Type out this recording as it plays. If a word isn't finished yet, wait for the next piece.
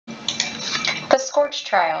Scorch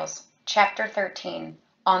Trials, Chapter 13.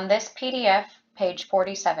 On this PDF, page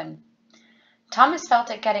 47. Thomas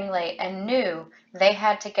felt it getting late and knew they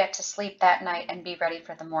had to get to sleep that night and be ready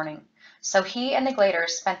for the morning. So he and the Gladers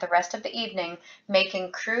spent the rest of the evening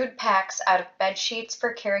making crude packs out of bed sheets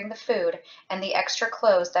for carrying the food and the extra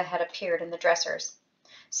clothes that had appeared in the dressers.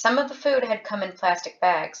 Some of the food had come in plastic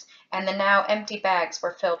bags, and the now empty bags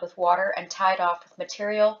were filled with water and tied off with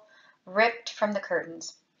material ripped from the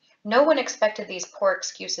curtains. No one expected these poor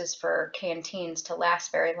excuses for canteens to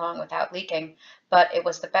last very long without leaking, but it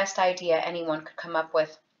was the best idea anyone could come up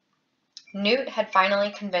with. Newt had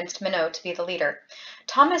finally convinced Minot to be the leader.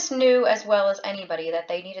 Thomas knew as well as anybody that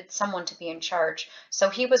they needed someone to be in charge,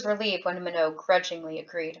 so he was relieved when Minot grudgingly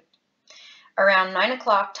agreed. Around 9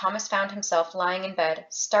 o'clock, Thomas found himself lying in bed,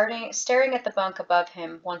 staring at the bunk above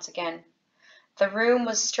him once again. The room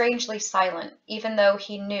was strangely silent, even though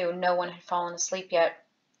he knew no one had fallen asleep yet.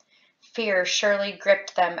 Fear surely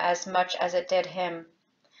gripped them as much as it did him.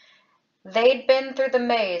 They'd been through the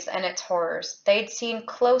maze and its horrors. They'd seen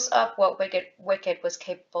close up what Wicked was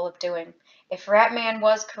capable of doing. If Ratman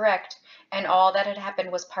was correct, and all that had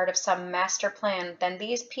happened was part of some master plan, then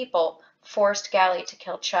these people forced Gally to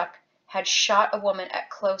kill Chuck, had shot a woman at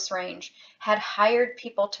close range, had hired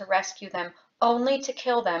people to rescue them, only to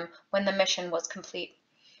kill them when the mission was complete.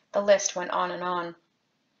 The list went on and on.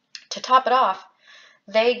 To top it off,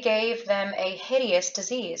 they gave them a hideous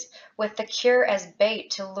disease, with the cure as bait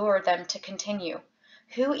to lure them to continue.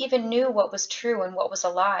 Who even knew what was true and what was a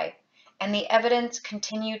lie? And the evidence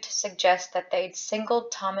continued to suggest that they'd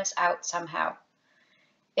singled Thomas out somehow.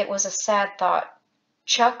 It was a sad thought.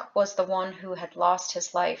 Chuck was the one who had lost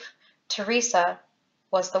his life. Teresa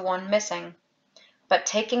was the one missing. But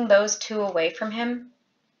taking those two away from him?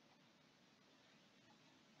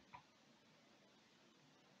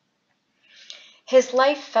 His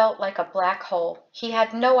life felt like a black hole. He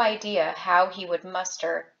had no idea how he would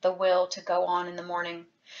muster the will to go on in the morning,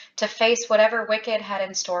 to face whatever Wicked had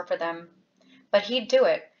in store for them. But he'd do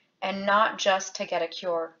it, and not just to get a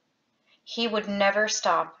cure. He would never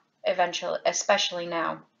stop, eventually, especially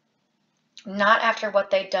now. Not after what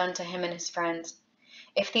they'd done to him and his friends.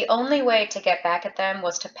 If the only way to get back at them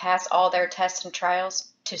was to pass all their tests and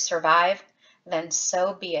trials, to survive, then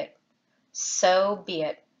so be it. So be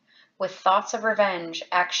it. With thoughts of revenge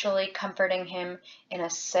actually comforting him in a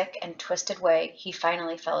sick and twisted way, he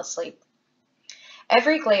finally fell asleep.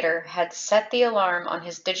 Every Glader had set the alarm on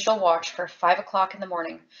his digital watch for 5 o'clock in the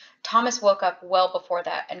morning. Thomas woke up well before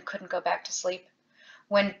that and couldn't go back to sleep.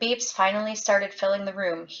 When beeps finally started filling the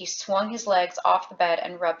room, he swung his legs off the bed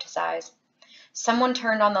and rubbed his eyes. Someone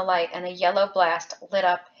turned on the light and a yellow blast lit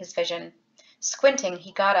up his vision. Squinting,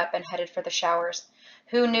 he got up and headed for the showers.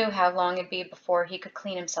 Who knew how long it'd be before he could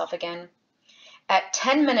clean himself again? At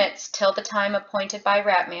 10 minutes till the time appointed by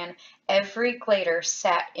Ratman, every Glader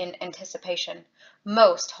sat in anticipation,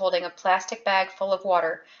 most holding a plastic bag full of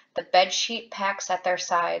water, the bedsheet packs at their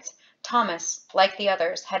sides. Thomas, like the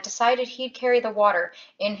others, had decided he'd carry the water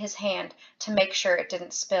in his hand to make sure it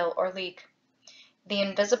didn't spill or leak. The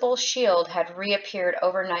invisible shield had reappeared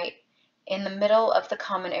overnight in the middle of the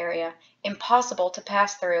common area, impossible to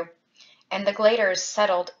pass through, and the Gladers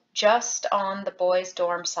settled just on the boys'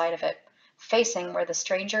 dorm side of it, facing where the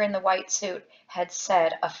stranger in the white suit had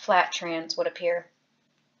said a flat trans would appear.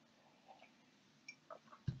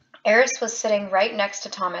 Eris was sitting right next to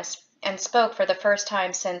Thomas and spoke for the first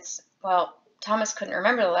time since, well, Thomas couldn't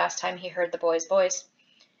remember the last time he heard the boy's voice.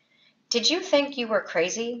 "Did you think you were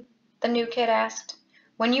crazy?" the new kid asked,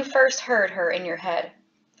 "when you first heard her in your head?"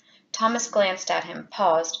 Thomas glanced at him,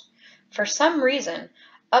 paused. For some reason,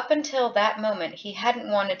 up until that moment, he hadn't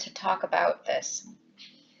wanted to talk about this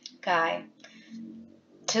guy,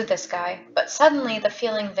 but suddenly the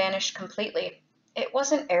feeling vanished completely. It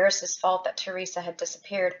wasn't Eris's fault that Teresa had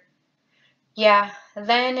disappeared. "Yeah,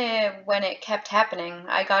 then when it kept happening,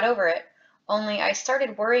 I got over it. Only I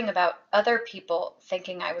started worrying about other people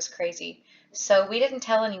thinking I was crazy, so we didn't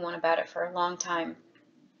tell anyone about it for a long time."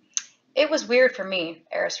 "It was weird for me,"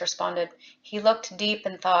 Eris responded. He looked deep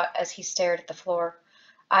in thought as he stared at the floor.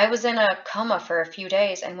 "I was in a coma for a few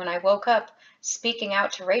days, and when I woke up, speaking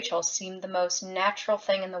out to Rachel seemed the most natural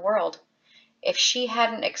thing in the world. If she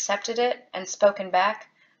hadn't accepted it and spoken back,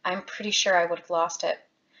 I'm pretty sure I would have lost it.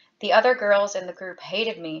 The other girls in the group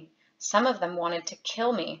hated me. Some of them wanted to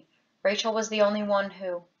kill me. Rachel was the only one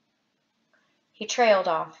who—" He trailed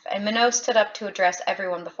off, and Minot stood up to address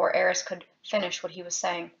everyone before Eris could finish what he was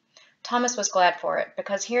saying. Thomas was glad for it,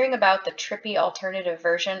 because hearing about the trippy alternative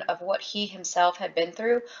version of what he himself had been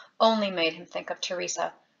through only made him think of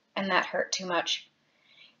Teresa, and that hurt too much.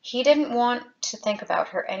 He didn't want to think about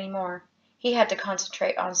her anymore. He had to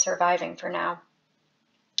concentrate on surviving for now.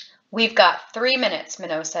 "We've got 3 minutes,"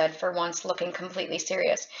 Minot said, for once looking completely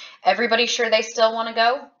serious. "Everybody sure they still want to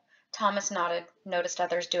go?" Thomas nodded, noticed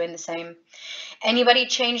others doing the same. "Anybody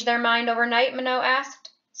change their mind overnight?" Minot asked.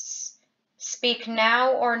 "Speak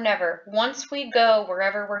now or never. Once we go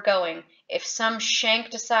wherever we're going, if some shank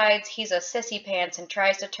decides he's a sissy pants and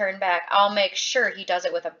tries to turn back, I'll make sure he does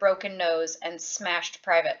it with a broken nose and smashed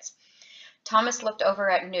privates." Thomas looked over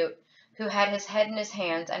at Newt, who had his head in his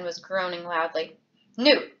hands and was groaning loudly.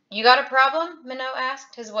 "Newt, you got a problem?" Minot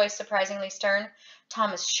asked, his voice surprisingly stern.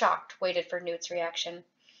 Thomas, shocked, waited for Newt's reaction.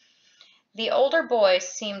 The older boy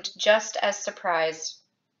seemed just as surprised.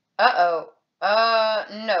 "Uh-oh.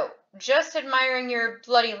 No. Just admiring your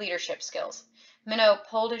bloody leadership skills." Minot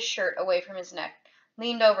pulled his shirt away from his neck,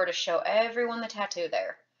 leaned over to show everyone the tattoo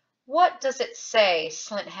there. "What does it say,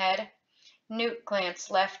 Slinthead?" Newt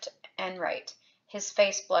glanced left and right, his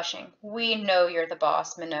face blushing. "We know you're the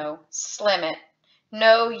boss, Minot. Slim it."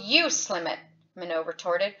 "No, you slim it," Minot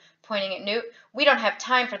retorted, pointing at Newt. "We don't have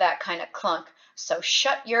time for that kind of clunk, so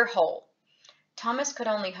shut your hole." Thomas could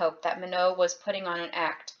only hope that Minot was putting on an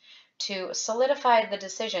act to solidify the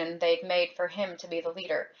decision they'd made for him to be the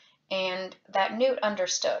leader, and that Newt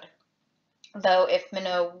understood. Though if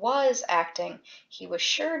Minot was acting, he was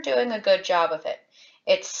sure doing a good job of it.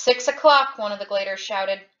 "It's 6 o'clock, one of the gladers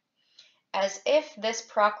shouted. As if this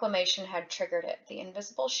proclamation had triggered it, the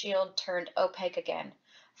invisible shield turned opaque again,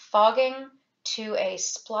 fogging to a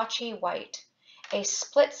splotchy white. A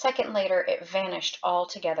split second later, it vanished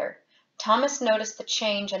altogether. Thomas noticed the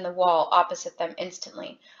change in the wall opposite them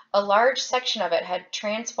instantly. A large section of it had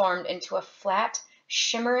transformed into a flat,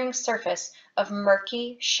 shimmering surface of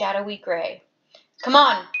murky, shadowy gray. "Come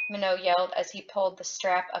on," Minot yelled as he pulled the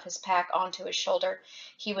strap of his pack onto his shoulder.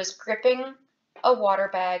 He was gripping a water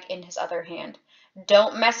bag in his other hand.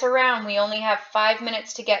 "Don't mess around. We only have 5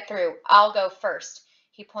 minutes to get through. I'll go first."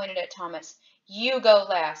 He pointed at Thomas. "You go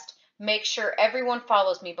last. Make sure everyone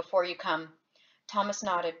follows me before you come." Thomas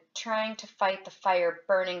nodded, trying to fight the fire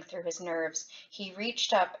burning through his nerves. He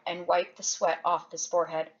reached up and wiped the sweat off his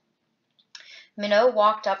forehead. Minot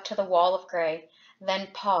walked up to the wall of gray,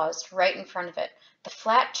 then paused right in front of it. The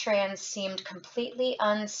flat trans seemed completely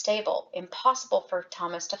unstable, impossible for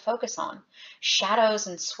Thomas to focus on. Shadows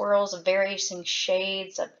and swirls of varying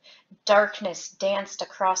shades of darkness danced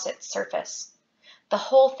across its surface. The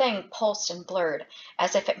whole thing pulsed and blurred,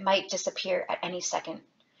 as if it might disappear at any second.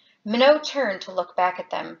 Minot turned to look back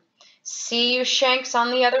at them. "See you shanks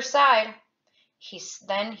on the other side."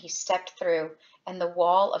 Then he stepped through, and the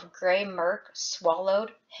wall of gray murk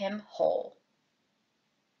swallowed him whole.